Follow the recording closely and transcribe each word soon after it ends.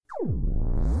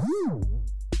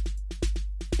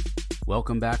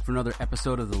Welcome back for another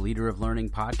episode of the Leader of Learning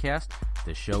podcast,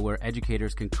 the show where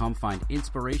educators can come find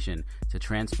inspiration to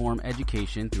transform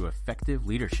education through effective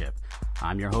leadership.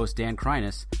 I'm your host, Dan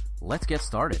Kreiness. Let's get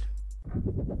started.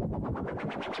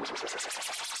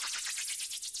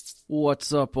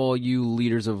 What's up, all you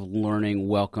leaders of learning?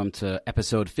 Welcome to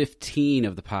episode 15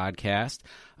 of the podcast.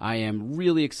 I am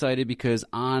really excited because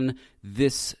on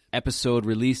this episode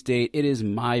release date, it is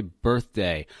my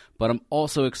birthday, but I'm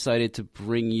also excited to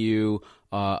bring you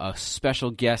a special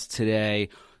guest today,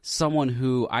 someone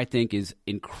who I think is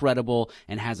incredible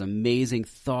and has amazing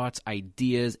thoughts,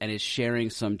 ideas, and is sharing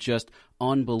some just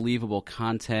unbelievable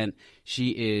content. She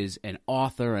is an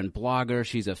author and blogger.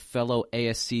 She's a fellow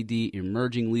ASCD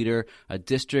emerging leader, a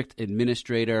district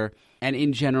administrator, and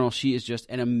in general, she is just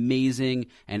an amazing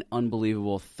and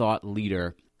unbelievable thought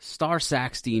leader. Star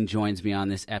Sackstein joins me on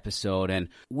this episode, and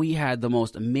we had the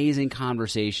most amazing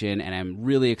conversation, and I'm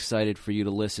really excited for you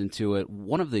to listen to it.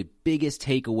 One of the biggest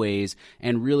takeaways,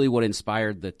 and really what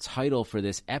inspired the title for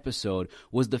this episode,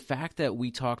 was the fact that we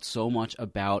talked so much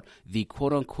about the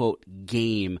quote-unquote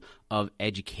game of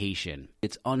education.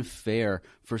 It's unfair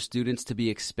for students to be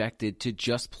expected to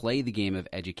just play the game of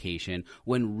education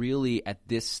when really at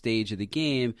this stage of the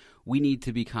game, we need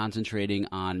to be concentrating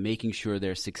on making sure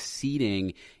they're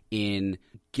succeeding in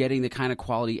getting the kind of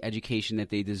quality education that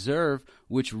they deserve,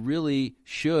 which really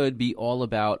should be all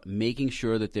about making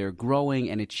sure that they're growing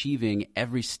and achieving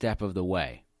every step of the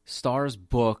way. Star's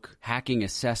book, Hacking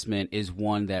Assessment, is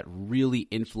one that really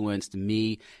influenced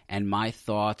me and my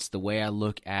thoughts, the way I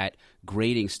look at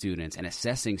grading students and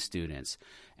assessing students.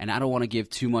 And I don't want to give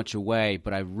too much away,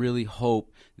 but I really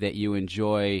hope that you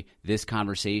enjoy this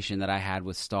conversation that I had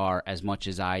with Star as much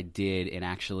as I did in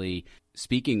actually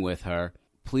speaking with her.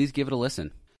 Please give it a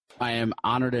listen. I am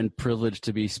honored and privileged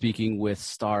to be speaking with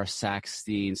Star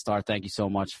Sackstein. Star, thank you so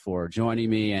much for joining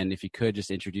me. And if you could just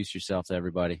introduce yourself to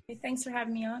everybody. Thanks for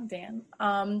having me on,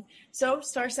 Dan. So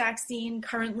Star Sackstein,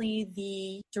 currently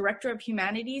the Director of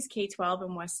Humanities, K-12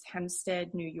 in West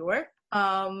Hempstead, New York.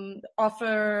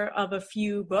 Author of a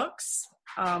few books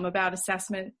about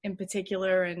assessment in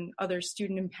particular and other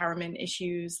student empowerment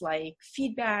issues like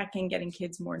feedback and getting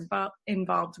kids more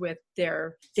involved with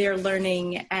their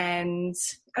learning. And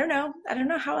I don't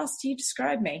know how else do you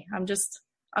describe me.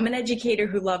 I'm an educator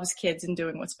who loves kids and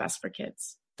doing what's best for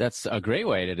kids. That's a great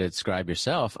way to describe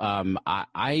yourself.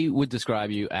 I would describe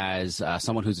you as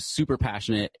someone who's super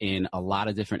passionate in a lot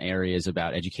of different areas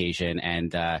about education.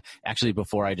 And actually,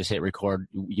 before I just hit record,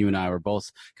 you and I were both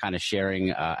kind of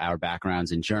sharing our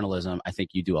backgrounds in journalism. I think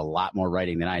you do a lot more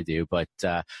writing than I do, but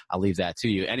I'll leave that to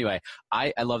you. Anyway,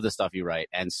 I love the stuff you write.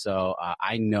 And so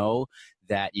I know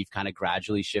that you've kind of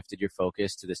gradually shifted your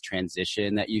focus to this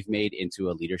transition that you've made into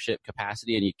a leadership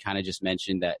capacity. And you kind of just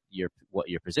mentioned that what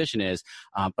your position is.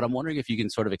 But I'm wondering if you can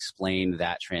sort of explain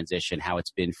that transition, how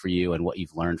it's been for you and what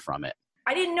you've learned from it.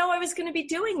 I didn't know I was going to be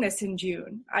doing this in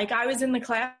June. Like, I was in the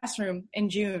classroom in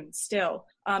June still.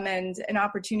 And an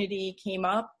opportunity came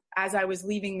up as I was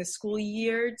leaving the school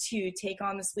year to take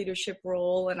on this leadership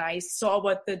role, and I saw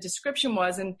what the description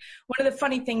was. And one of the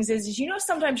funny things is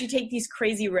sometimes you take these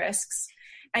crazy risks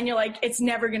and you're like, it's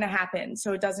never going to happen,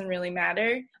 so it doesn't really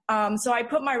matter. So I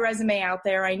put my resume out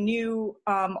there. I knew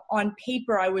on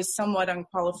paper I was somewhat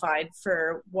unqualified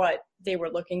for what they were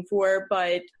looking for,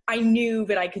 but I knew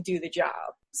that I could do the job.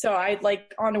 So I,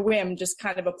 on a whim, just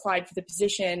kind of applied for the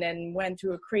position and went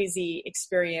through a crazy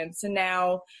experience. And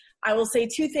now I will say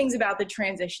two things about the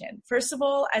transition. First of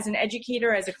all, as an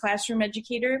educator, as a classroom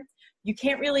educator, you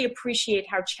can't really appreciate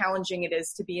how challenging it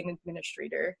is to be an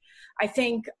administrator. I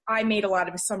think I made a lot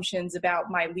of assumptions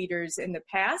about my leaders in the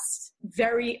past,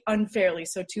 very unfairly.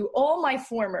 So to all my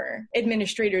former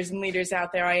administrators and leaders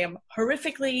out there, I am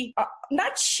horrifically,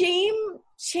 not shameful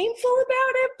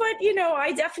about it, but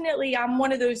I'm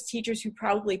one of those teachers who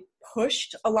probably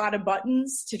pushed a lot of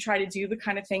buttons to try to do the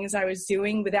kind of things I was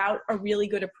doing without a really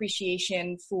good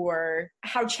appreciation for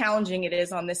how challenging it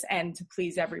is on this end to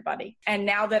please everybody. And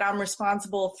now that I'm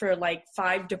responsible for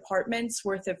 5 departments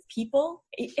worth of people,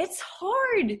 it's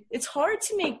hard. It's hard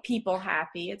to make people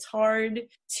happy. It's hard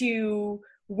to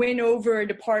win over a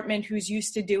department who's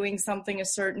used to doing something a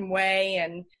certain way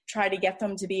and try to get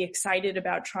them to be excited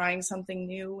about trying something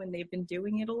new when they've been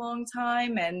doing it a long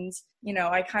time. And,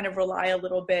 I kind of rely a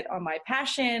little bit on my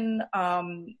passion.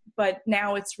 But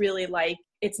now it's really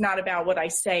it's not about what I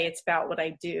say, it's about what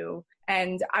I do.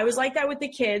 And I was like that with the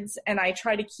kids, and I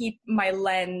try to keep my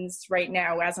lens right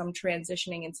now as I'm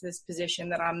transitioning into this position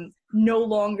that I'm no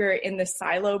longer in the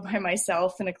silo by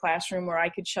myself in a classroom where I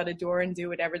could shut a door and do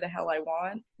whatever the hell I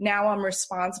want. Now I'm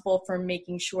responsible for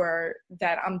making sure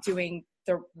that I'm doing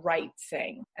the right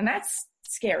thing. And that's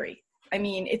scary. I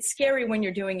mean, it's scary when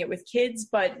you're doing it with kids,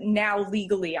 but now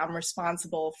legally I'm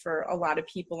responsible for a lot of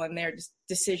people and their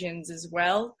decisions as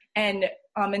well. And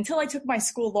until I took my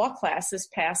school law class this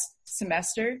past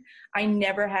semester, I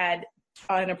never had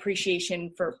an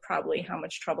appreciation for probably how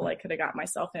much trouble I could have got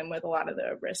myself in with a lot of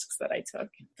the risks that I took.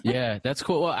 Yeah, that's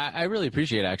cool. Well, I really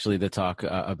appreciate actually the talk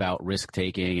about risk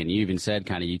taking, and you even said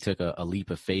kind of you took a leap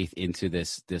of faith into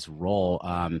this role.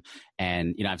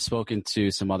 And I've spoken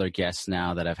to some other guests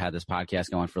now that I've had this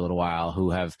podcast going for a little while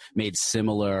who have made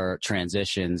similar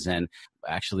transitions. And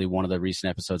actually, one of the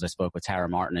recent episodes I spoke with Tara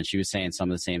Martin, and she was saying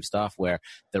some of the same stuff where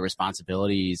the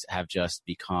responsibilities have just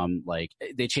become like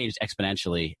they changed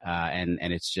exponentially, and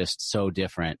it's just so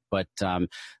different. But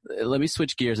let me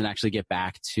switch gears and actually get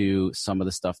back to some of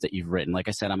the stuff that you've written. Like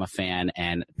I said, I'm a fan,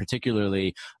 and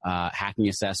particularly hacking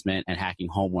assessment and hacking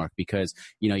homework, because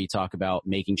you talk about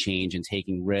making change and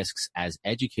taking risks as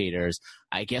educators.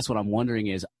 I guess what I'm wondering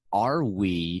is, are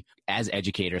we as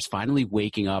educators finally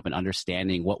waking up and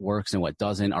understanding what works and what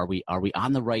doesn't? Are we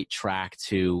on the right track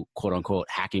to quote unquote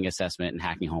hacking assessment and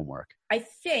hacking homework? I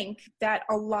think that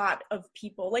a lot of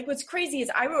people, like what's crazy is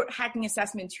I wrote hacking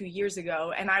assessment 2 years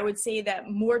ago, and I would say that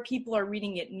more people are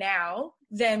reading it now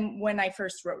than when I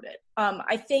first wrote it.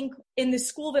 I think in the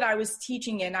school that I was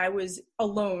teaching in, I was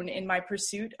alone in my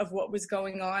pursuit of what was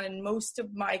going on, and most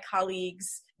of my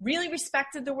colleagues really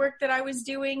respected the work that I was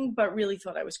doing, but really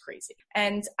thought I was crazy.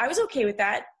 And I was okay with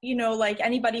that. Like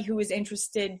anybody who was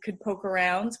interested could poke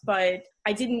around, but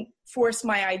I didn't force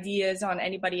my ideas on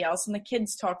anybody else, and the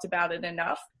kids talked about it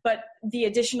enough. But the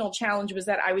additional challenge was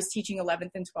that I was teaching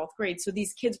 11th and 12th grade. So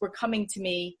these kids were coming to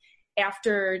me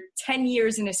after 10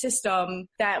 years in a system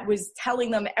that was telling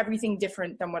them everything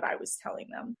different than what I was telling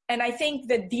them. And I think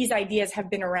that these ideas have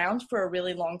been around for a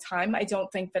really long time. I don't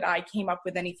think that I came up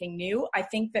with anything new. I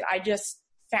think that I just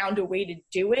found a way to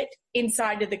do it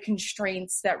inside of the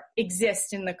constraints that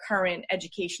exist in the current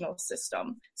educational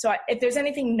system. So if there's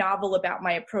anything novel about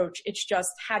my approach, it's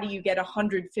just how do you get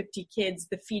 150 kids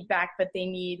the feedback that they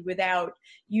need without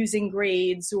using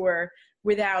grades or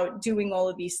without doing all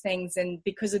of these things. And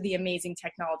because of the amazing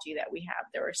technology that we have,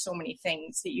 there are so many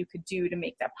things that you could do to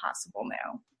make that possible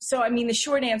now. So, the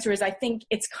short answer is I think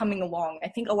it's coming along. I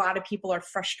think a lot of people are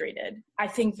frustrated. I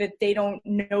think that they don't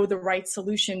know the right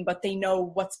solution, but they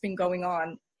know what's been going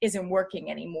on isn't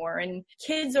working anymore. And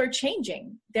kids are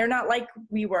changing. They're not like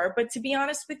we were. But to be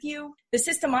honest with you, the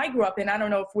system I grew up in, I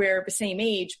don't know if we're the same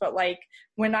age, but like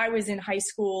when I was in high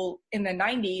school in the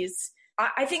 90s,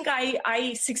 I think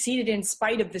I succeeded in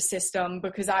spite of the system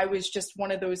because I was just one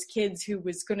of those kids who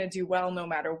was going to do well no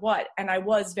matter what. And I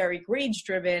was very grades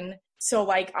driven. So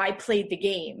like I played the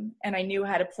game and I knew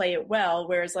how to play it well.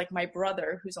 Whereas like my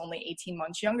brother, who's only 18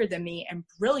 months younger than me and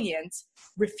brilliant,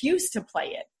 refused to play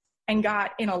it and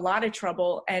got in a lot of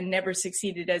trouble and never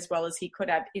succeeded as well as he could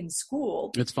have in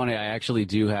school. It's funny. I actually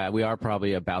we are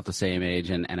probably about the same age,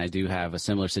 and I do have a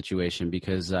similar situation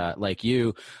because like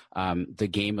you, the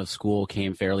game of school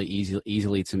came fairly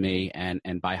easily to me. And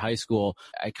by high school,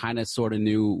 I kind of sort of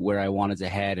knew where I wanted to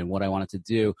head and what I wanted to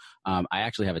do. I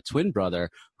actually have a twin brother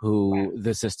who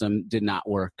the system did not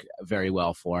work very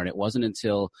well for. And it wasn't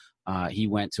until he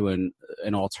went to an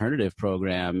alternative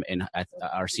program at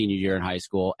our senior year in high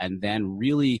school, and then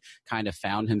really kind of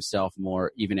found himself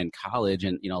more even in college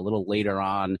and, a little later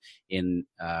on in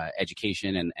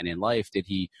education and in life did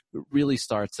he really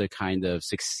start to kind of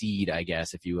succeed, I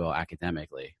guess, if you will,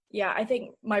 academically. Yeah, I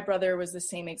think my brother was the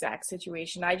same exact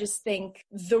situation. I just think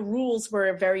the rules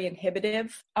were very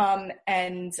inhibitive.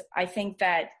 And I think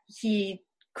that he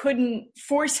couldn't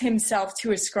force himself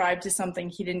to ascribe to something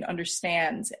he didn't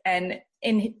understand. And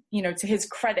to his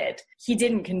credit, he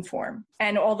didn't conform.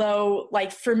 And although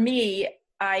like for me,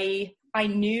 I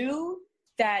knew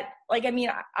that I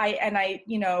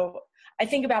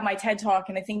think about my TED Talk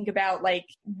and I think about like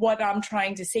what I'm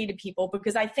trying to say to people,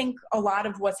 because I think a lot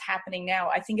of what's happening now,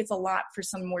 I think it's a lot for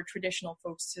some more traditional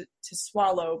folks to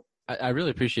swallow. I really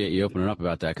appreciate you opening up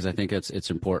about that because I think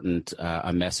it's important,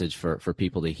 a message for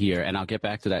people to hear. And I'll get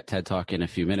back to that TED Talk in a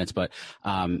few minutes. But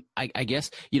I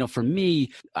guess, for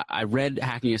me, I read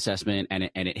Hacking Assessment and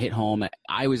it hit home.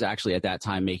 I was actually at that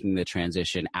time making the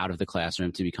transition out of the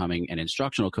classroom to becoming an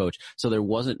instructional coach. So there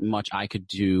wasn't much I could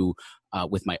do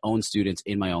with my own students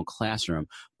in my own classroom.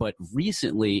 But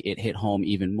recently it hit home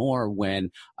even more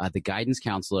when the guidance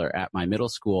counselor at my middle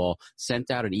school sent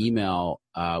out an email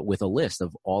with a list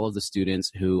of all of the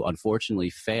students who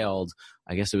unfortunately failed.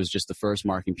 I guess it was just the first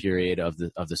marking period of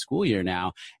the school year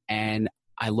now. And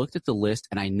I looked at the list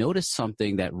and I noticed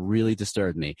something that really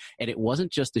disturbed me. And it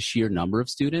wasn't just the sheer number of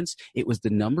students. It was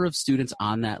the number of students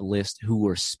on that list who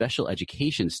were special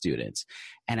education students.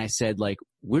 And I said, like,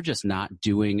 we're just not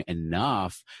doing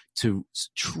enough to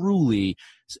truly,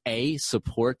 A,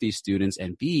 support these students,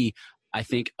 and B, I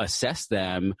think, assess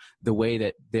them the way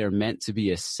that they're meant to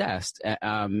be assessed.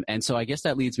 And so I guess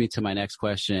that leads me to my next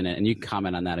question, and you can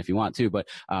comment on that if you want to, but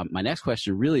my next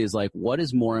question really is, like, what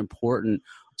is more important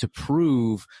to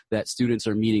prove that students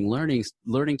are meeting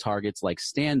learning targets like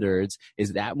standards?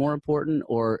 Is that more important,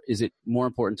 or is it more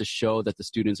important to show that the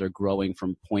students are growing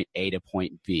from point A to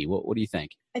point B? What do you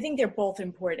think? I think they're both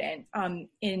important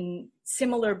in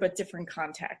similar but different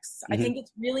contexts. Mm-hmm. I think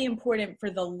it's really important for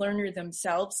the learner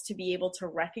themselves to be able to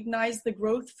recognize the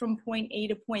growth from point A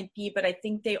to point B, but I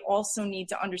think they also need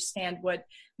to understand what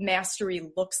mastery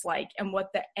looks like and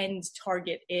what the end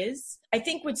target is. I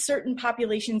think with certain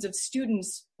populations of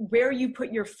students, where you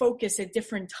put your focus at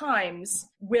different times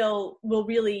will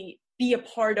really be a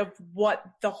part of what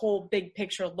the whole big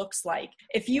picture looks like.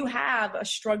 If you have a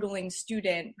struggling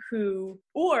student who,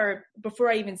 or before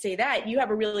I even say that, you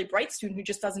have a really bright student who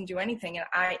just doesn't do anything.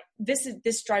 And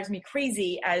this drives me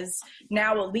crazy as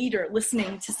now a leader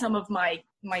listening to some of my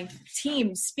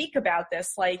team speak about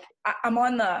this. Like, I'm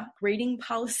on the grading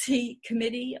policy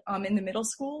committee in the middle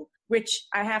school, which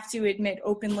I have to admit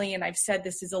openly, and I've said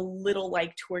this is a little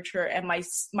like torture, and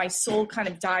my soul kind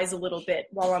of dies a little bit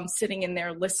while I'm sitting in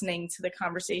there listening to the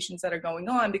conversations that are going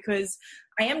on, because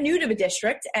I am new to the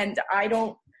district, and I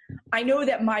know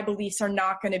that my beliefs are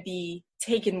not going to be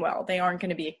taken well. They aren't going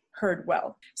to be heard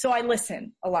well. So I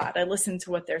listen a lot. I listen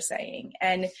to what they're saying.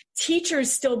 And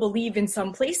teachers still believe in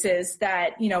some places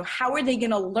that, how are they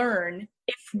going to learn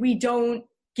if we don't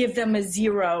give them a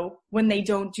 0 when they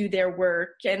don't do their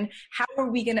work? And how are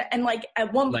we going to, and like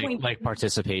at one point, like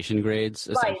participation grades,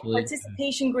 essentially. Right,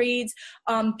 participation grades,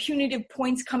 punitive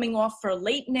points coming off for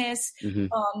lateness,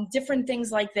 different things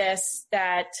like this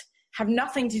that have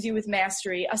nothing to do with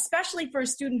mastery, especially for a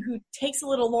student who takes a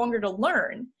little longer to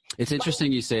learn. It's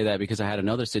interesting you say that, because I had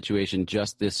another situation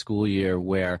just this school year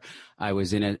where I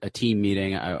was in a team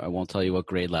meeting. I won't tell you what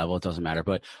grade level, it doesn't matter,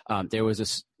 but there was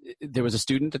a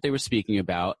student that they were speaking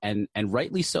about, and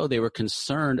rightly so. They were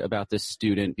concerned about this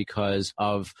student because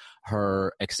of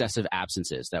her excessive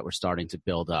absences that were starting to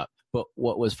build up. But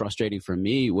what was frustrating for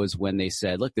me was when they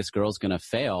said, look, this girl's going to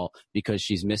fail because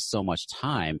she's missed so much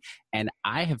time. And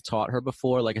I have taught her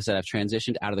before. Like I said, I've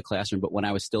transitioned out of the classroom, but when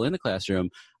I was still in the classroom,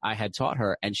 I had taught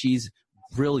her, and she's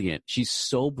brilliant. She's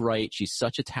so bright. She's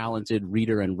such a talented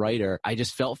reader and writer. I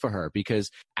just felt for her because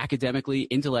academically,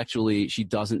 intellectually, she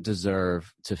doesn't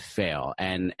deserve to fail.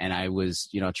 And I was,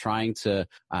 trying to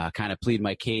kind of plead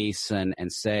my case and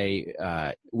say,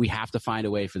 we have to find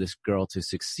a way for this girl to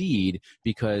succeed,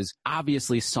 because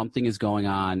obviously something is going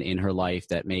on in her life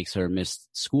that makes her miss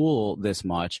school this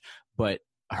much, but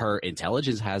her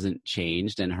intelligence hasn't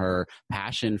changed, and her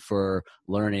passion for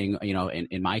learning,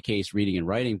 in my case, reading and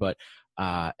writing, but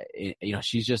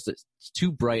she's just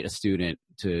too bright a student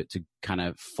to kind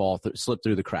of slip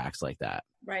through the cracks like that.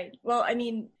 Right. Well, I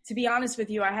mean, to be honest with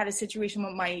you, I had a situation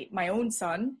with my own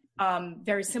son,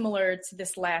 very similar to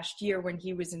this last year when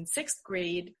he was in 6th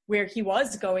grade, where he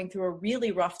was going through a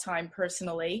really rough time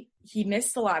personally. He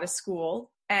missed a lot of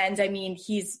school. And I mean,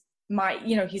 he's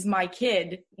my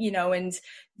kid, and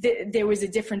there was a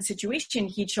different situation.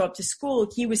 He'd show up to school.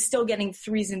 He was still getting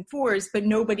 3s and 4s, but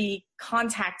nobody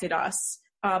contacted us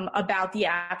about the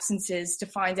absences to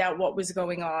find out what was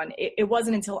going on. It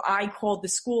wasn't until I called the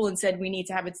school and said, we need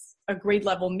to have a grade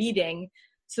level meeting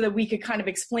so that we could kind of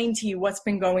explain to you what's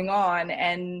been going on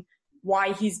and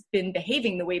why he's been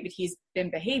behaving the way that he's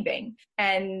been behaving.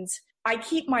 And I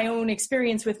keep my own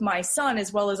experience with my son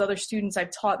as well as other students I've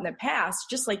taught in the past.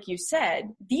 Just like you said,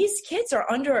 these kids are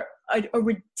under a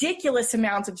ridiculous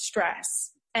amount of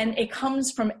stress, and it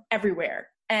comes from everywhere.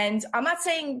 And I'm not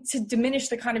saying to diminish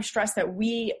the kind of stress that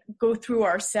we go through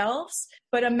ourselves,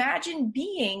 but imagine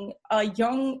being a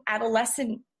young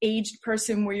adolescent aged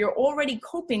person where you're already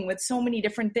coping with so many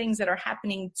different things that are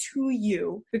happening to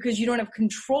you because you don't have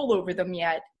control over them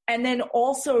yet. And then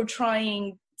also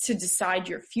trying to decide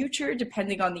your future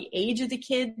depending on the age of the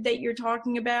kid that you're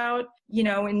talking about. In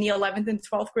the 11th and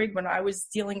 12th grade, when I was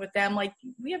dealing with them, like,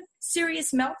 we have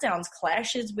serious meltdowns,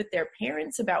 clashes with their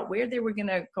parents about where they were going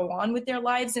to go on with their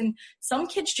lives. And some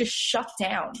kids just shut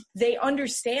down. They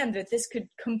understand that this could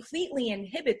completely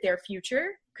inhibit their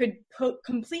future, could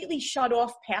completely shut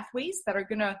off pathways that are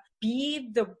going to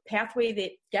be the pathway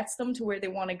that gets them to where they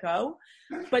want to go.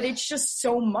 But it's just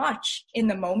so much in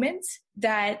the moment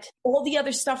that all the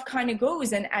other stuff kind of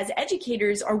goes. And as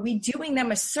educators, are we doing them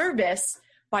a service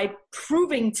by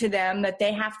proving to them that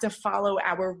they have to follow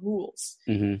our rules.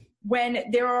 Mm-hmm. When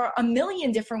there are a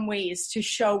million different ways to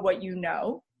show what you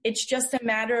know, it's just a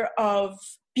matter of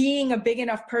being a big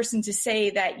enough person to say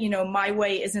that, my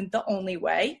way isn't the only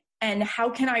way. And how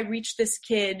can I reach this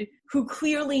kid who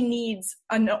clearly needs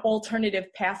an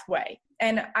alternative pathway?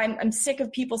 And I'm sick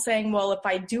of people saying, well, if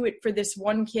I do it for this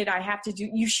one kid,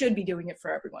 you should be doing it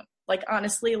for everyone. Like,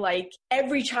 honestly,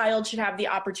 every child should have the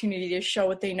opportunity to show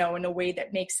what they know in a way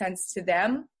that makes sense to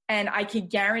them. And I could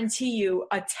guarantee you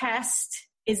a test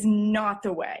is not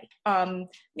the way.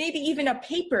 Maybe even a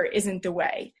paper isn't the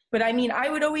way. But I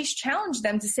would always challenge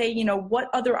them to say, what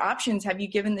other options have you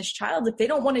given this child? If they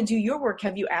don't want to do your work,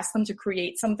 have you asked them to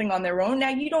create something on their own? Now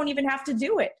you don't even have to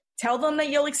do it. Tell them that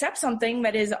you'll accept something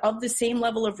that is of the same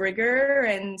level of rigor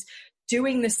and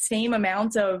doing the same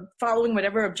amount of following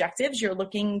whatever objectives you're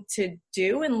looking to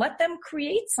do, and let them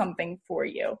create something for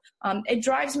you. It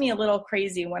drives me a little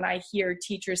crazy when I hear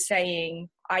teachers saying,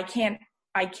 I can't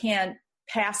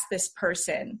pass this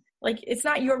person. It's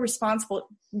not your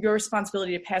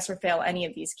responsibility to pass or fail any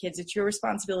of these kids. It's your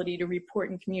responsibility to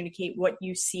report and communicate what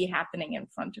you see happening in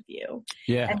front of you.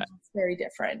 Yeah. And it's very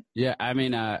different. Yeah.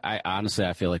 I honestly,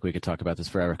 I feel like we could talk about this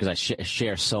forever because I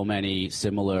share so many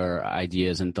similar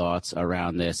ideas and thoughts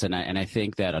around this. And I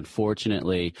think that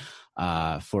unfortunately,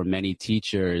 for many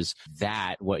teachers,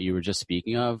 that what you were just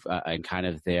speaking of and kind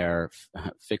of their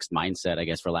fixed mindset, I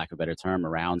guess, for lack of a better term,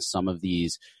 around some of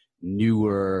these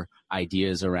newer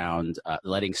ideas around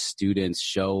letting students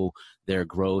show their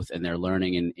growth and their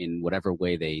learning in whatever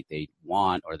way they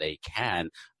want or they can,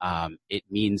 it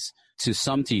means to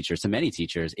some teachers, to many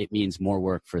teachers, it means more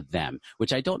work for them,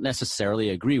 which I don't necessarily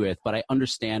agree with, but I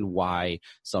understand why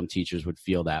some teachers would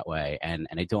feel that way. And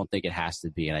I don't think it has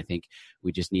to be. And I think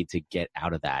we just need to get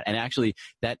out of that. And actually,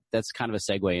 that's kind of a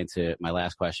segue into my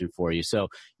last question for you. So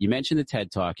you mentioned the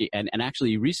TED Talk, and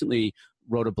actually you recently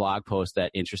wrote a blog post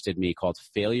that interested me called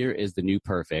Failure is the New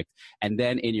Perfect. And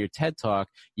then in your TED Talk,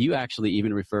 you actually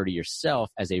even refer to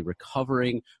yourself as a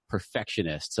recovering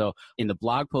perfectionist. So in the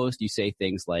blog post, you say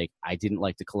things like, I didn't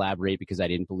like to collaborate because I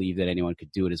didn't believe that anyone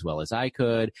could do it as well as I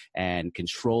could. And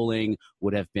controlling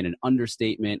would have been an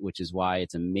understatement, which is why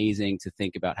it's amazing to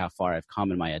think about how far I've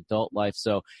come in my adult life.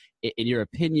 So in your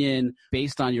opinion,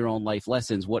 based on your own life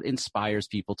lessons, what inspires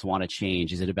people to want to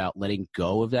change? Is it about letting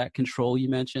go of that control you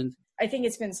mentioned? I think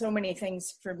it's been so many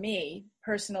things for me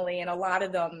personally, and a lot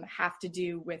of them have to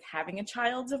do with having a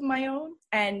child of my own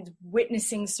and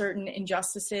witnessing certain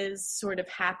injustices sort of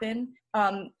happen.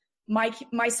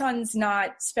 My son's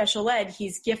not special ed,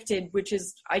 he's gifted, which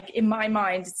is, in my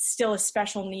mind, it's still a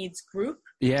special needs group.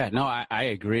 Yeah, no, I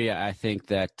agree. I think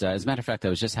that, as a matter of fact, I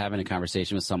was just having a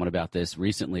conversation with someone about this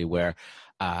recently where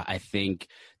I think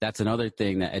that's another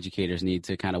thing that educators need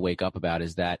to kind of wake up about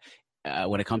is that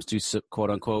when it comes to quote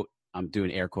unquote, I'm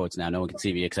doing air quotes now, no one can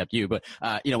see me except you, but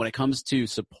when it comes to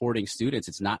supporting students,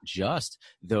 it's not just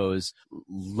those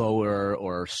lower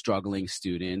or struggling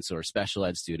students or special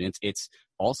ed students. It's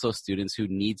also students who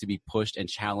need to be pushed and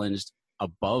challenged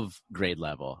above grade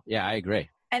level. Yeah, I agree.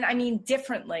 And I mean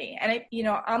differently. And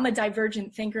I'm a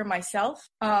divergent thinker myself.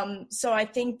 So I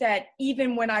think that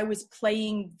even when I was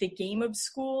playing the game of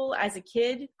school as a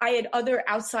kid, I had other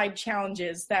outside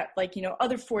challenges that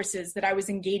other forces that I was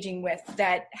engaging with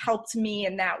that helped me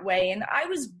in that way. And I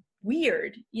was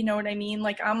weird. You know what I mean?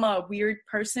 I'm a weird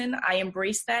person. I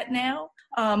embrace that now.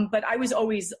 But I was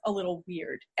always a little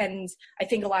weird. And I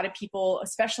think a lot of people,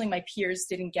 especially my peers,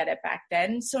 didn't get it back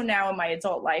then. So now in my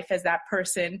adult life as that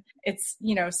person, it's,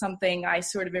 something I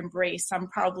sort of embrace. I'm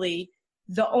probably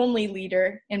the only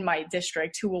leader in my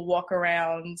district who will walk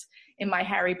around in my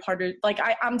Harry Potter.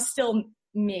 I'm still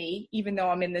me, even though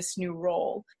I'm in this new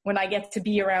role. When I get to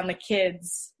be around the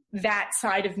kids, that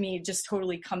side of me just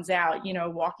totally comes out,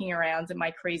 walking around in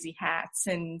my crazy hats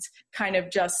and kind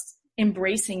of just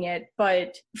embracing it.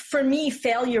 But for me,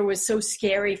 failure was so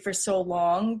scary for so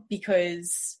long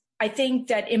because I think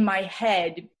that in my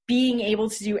head, being able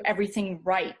to do everything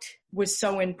right was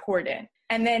so important.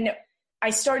 And then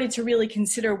I started to really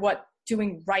consider what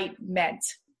doing right meant,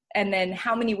 and then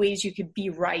how many ways you could be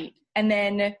right, and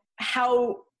then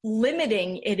how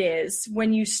limiting it is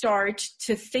when you start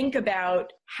to think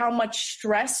about how much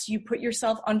stress you put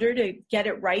yourself under to get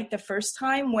it right the first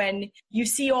time, when you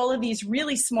see all of these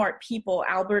really smart people,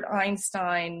 Albert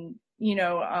Einstein,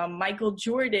 Michael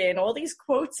Jordan, all these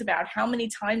quotes about how many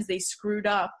times they screwed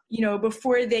up,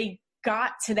 before they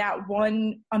got to that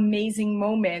one amazing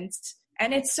moment.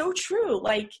 And it's so true.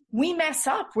 Like, we mess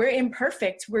up, we're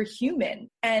imperfect, we're human.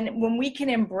 And when we can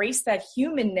embrace that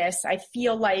humanness, I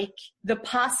feel like the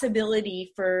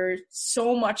possibility for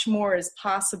so much more is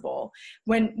possible.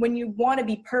 When you want to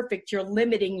be perfect, you're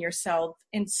limiting yourself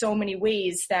in so many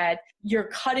ways that you're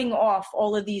cutting off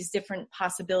all of these different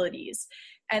possibilities.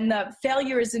 And the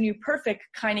failure is the new perfect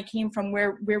kind of came from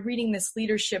where we're reading this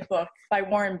leadership book by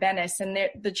Warren Bennis. And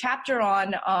the chapter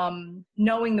on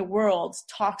knowing the world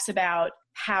talks about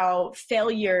how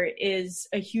failure is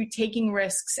a huge, taking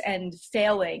risks and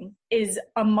failing is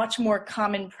a much more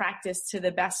common practice to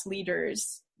the best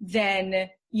leaders than,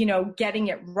 getting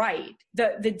it right.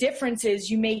 The difference is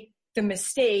you make the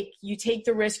mistake, you take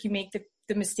the risk, you make the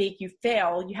mistake, you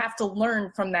fail. You have to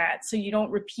learn from that so you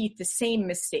don't repeat the same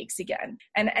mistakes again.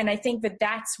 And I think that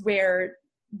that's where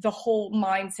the whole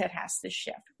mindset has to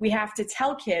shift. We have to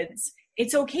tell kids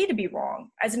it's okay to be wrong.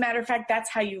 As a matter of fact, that's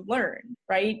how you learn,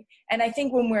 right? And I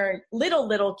think when we're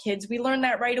little kids, we learn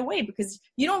that right away, because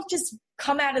you don't just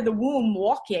come out of the womb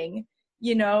walking,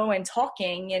 and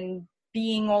talking and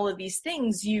being all of these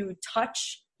things. You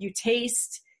touch, you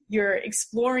taste, you're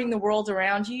exploring the world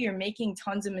around you. You're making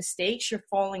tons of mistakes. You're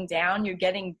falling down. You're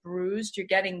getting bruised. You're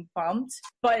getting bumped.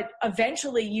 But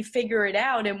eventually you figure it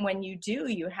out. And when you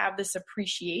do, you have this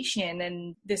appreciation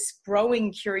and this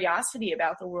growing curiosity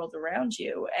about the world around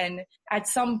you. And at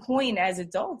some point as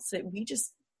adults, we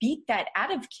just beat that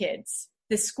out of kids.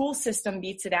 The school system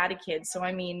beats it out of kids. So,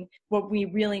 what we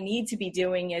really need to be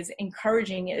doing is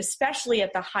encouraging it, especially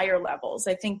at the higher levels.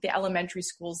 I think the elementary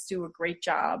schools do a great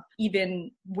job,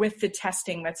 even with the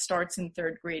testing that starts in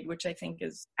third grade, which I think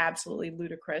is absolutely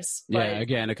ludicrous. Yeah,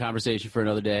 again, a conversation for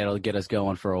another day. It'll get us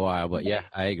going for a while. But yeah,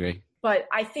 I agree. But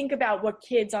I think about what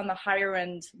kids on the higher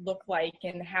end look like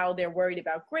and how they're worried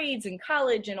about grades in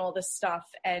college and all this stuff.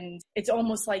 And it's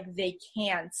almost like they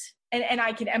can't. And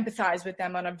I can empathize with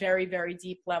them on a very, very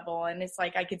deep level. And it's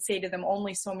like I could say to them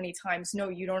only so many times, no,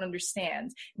 you don't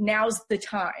understand. Now's the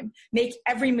time. Make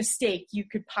every mistake you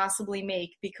could possibly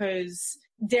make, because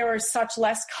there are such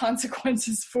less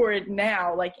consequences for it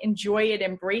now. Like, enjoy it,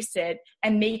 embrace it,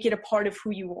 and make it a part of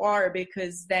who you are,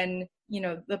 because then,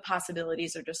 the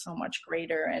possibilities are just so much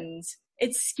greater. And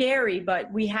it's scary, but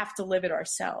we have to live it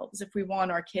ourselves. If we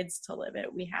want our kids to live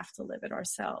it, we have to live it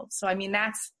ourselves. So,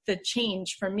 that's the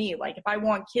change for me. Like, if I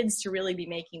want kids to really be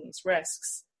making these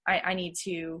risks, I need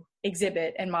to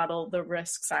exhibit and model the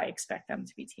risks I expect them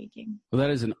to be taking. Well,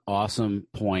 that is an awesome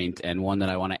point, and one that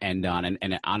I want to end on.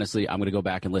 And honestly, I'm going to go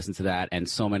back and listen to that and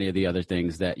so many of the other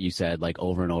things that you said, like,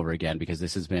 over and over again, because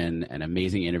this has been an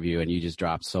amazing interview, and you just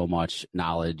dropped so much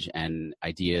knowledge and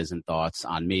ideas and thoughts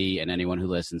on me and anyone who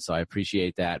listens. So I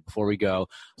appreciate that. Before we go,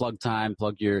 plug time,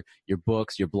 plug your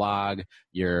books, your blog,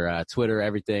 your Twitter,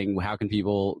 everything. How can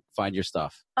people find your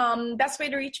stuff? Best way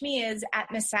to reach me is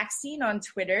at Miss Sackstein on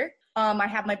Twitter. I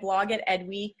have my blog at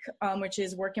EdWeek, which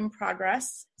is work in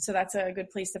progress. So that's a good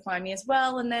place to find me as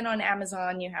well. And then on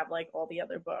Amazon, you have like all the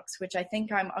other books, which I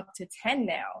think I'm up to 10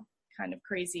 now. Kind of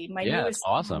crazy. That's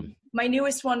awesome. My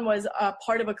newest one was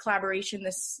part of a collaboration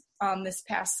this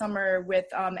past summer with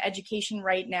Education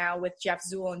Right Now with Jeff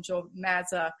Zuhl and Joe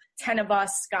Mazza. 10 of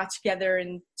us got together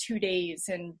in 2 days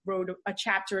and wrote a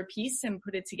chapter apiece and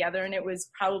put it together. And it was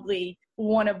probably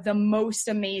one of the most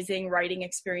amazing writing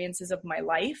experiences of my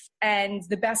life. And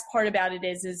the best part about it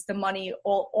is the money,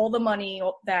 all the money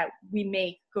that we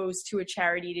make goes to a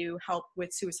charity to help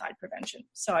with suicide prevention.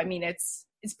 So,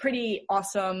 it's pretty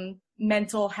awesome.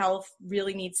 Mental health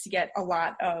really needs to get a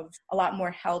lot more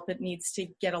help. It needs to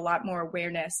get a lot more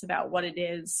awareness about what it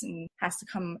is and has to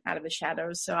come out of the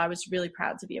shadows. So I was really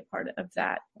proud to be a part of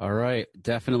that. All right.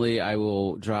 Definitely. I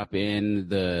will drop in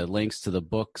the links to the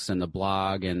books and the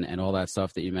blog and all that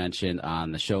stuff that you mentioned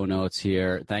on the show notes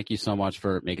here. Thank you so much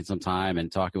for making some time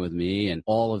and talking with me and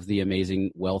all of the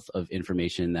amazing wealth of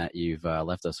information that you've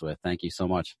left us with. Thank you so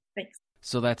much. Thanks.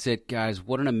 So that's it, guys.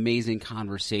 What an amazing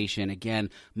conversation.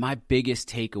 Again, my biggest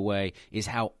takeaway is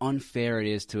how unfair it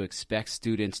is to expect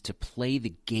students to play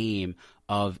the game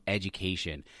of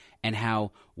education, and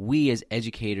how we as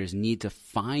educators need to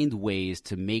find ways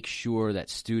to make sure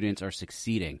that students are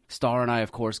succeeding. Star and I,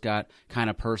 of course, got kind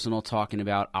of personal talking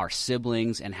about our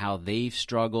siblings and how they've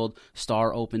struggled.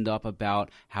 Star opened up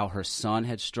about how her son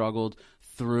had struggled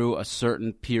through a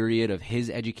certain period of his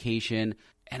education.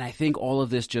 And I think all of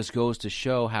this just goes to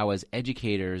show how, as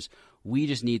educators, we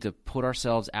just need to put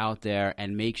ourselves out there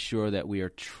and make sure that we are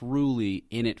truly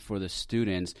in it for the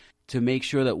students, to make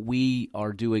sure that we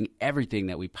are doing everything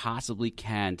that we possibly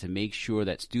can to make sure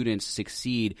that students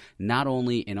succeed, not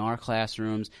only in our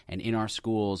classrooms and in our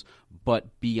schools,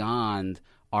 but beyond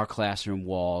our classroom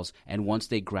walls and once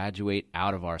they graduate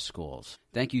out of our schools.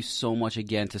 Thank you so much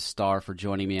again to Star for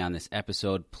joining me on this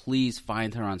episode. Please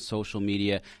find her on social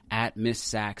media at Miss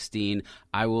Sackstein.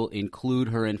 I will include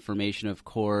her information, of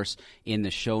course, in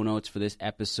the show notes for this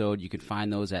episode. You can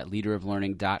find those at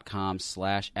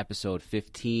leaderoflearning.com/episode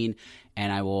 15,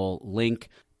 and I will link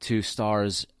to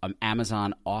Star's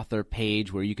Amazon author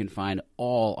page where you can find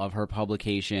all of her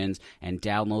publications and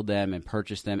download them and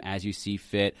purchase them as you see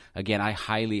fit. Again, I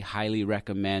highly, highly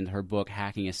recommend her book,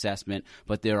 Hacking Assessment,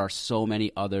 but there are so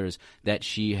many others that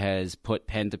she has put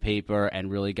pen to paper and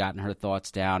really gotten her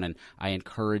thoughts down, and I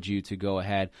encourage you to go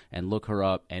ahead and look her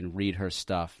up and read her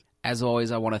stuff. As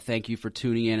always, I want to thank you for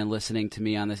tuning in and listening to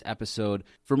me on this episode.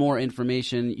 For more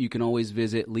information, you can always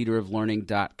visit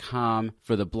leaderoflearning.com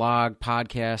for the blog,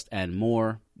 podcast, and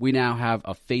more. We now have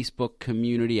a Facebook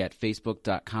community at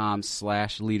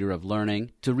facebook.com/leaderoflearning.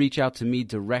 To reach out to me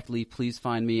directly, please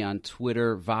find me on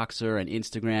Twitter, Voxer, and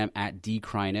Instagram at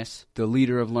dcrinus. The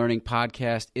Leader of Learning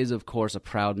podcast is, of course, a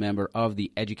proud member of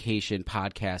the Education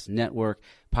Podcast Network.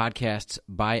 Podcasts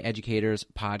by educators,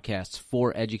 podcasts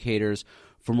for educators.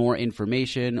 For more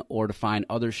information or to find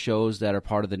other shows that are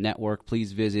part of the network,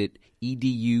 please visit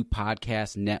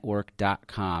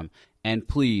edupodcastnetwork.com. And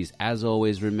please, as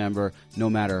always, remember,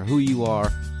 no matter who you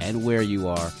are and where you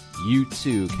are, you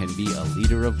too can be a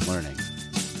leader of learning.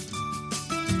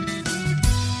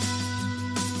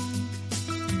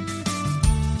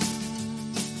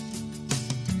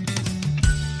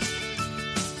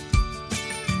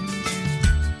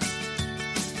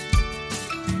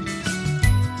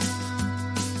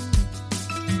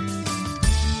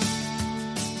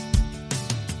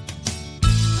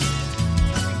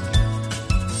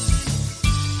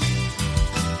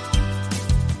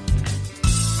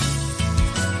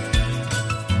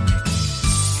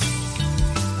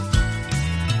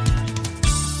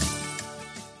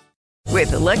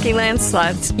 With the Lucky Land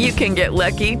Slots, you can get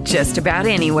lucky just about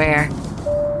anywhere.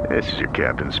 This is your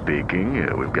captain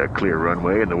speaking. We've got clear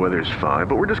runway and the weather's fine,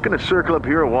 but we're just going to circle up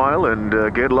here a while and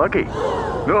get lucky.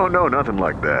 No, nothing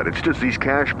like that. It's just these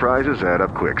cash prizes add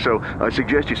up quick. So I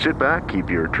suggest you sit back, keep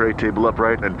your tray table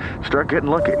upright, and start getting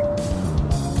lucky.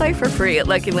 Play for free at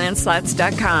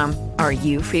LuckyLandSlots.com. Are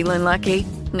you feeling lucky?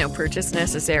 No purchase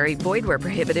necessary. Void where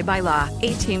prohibited by law.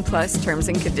 18+ terms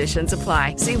and conditions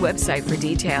apply. See website for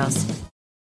details.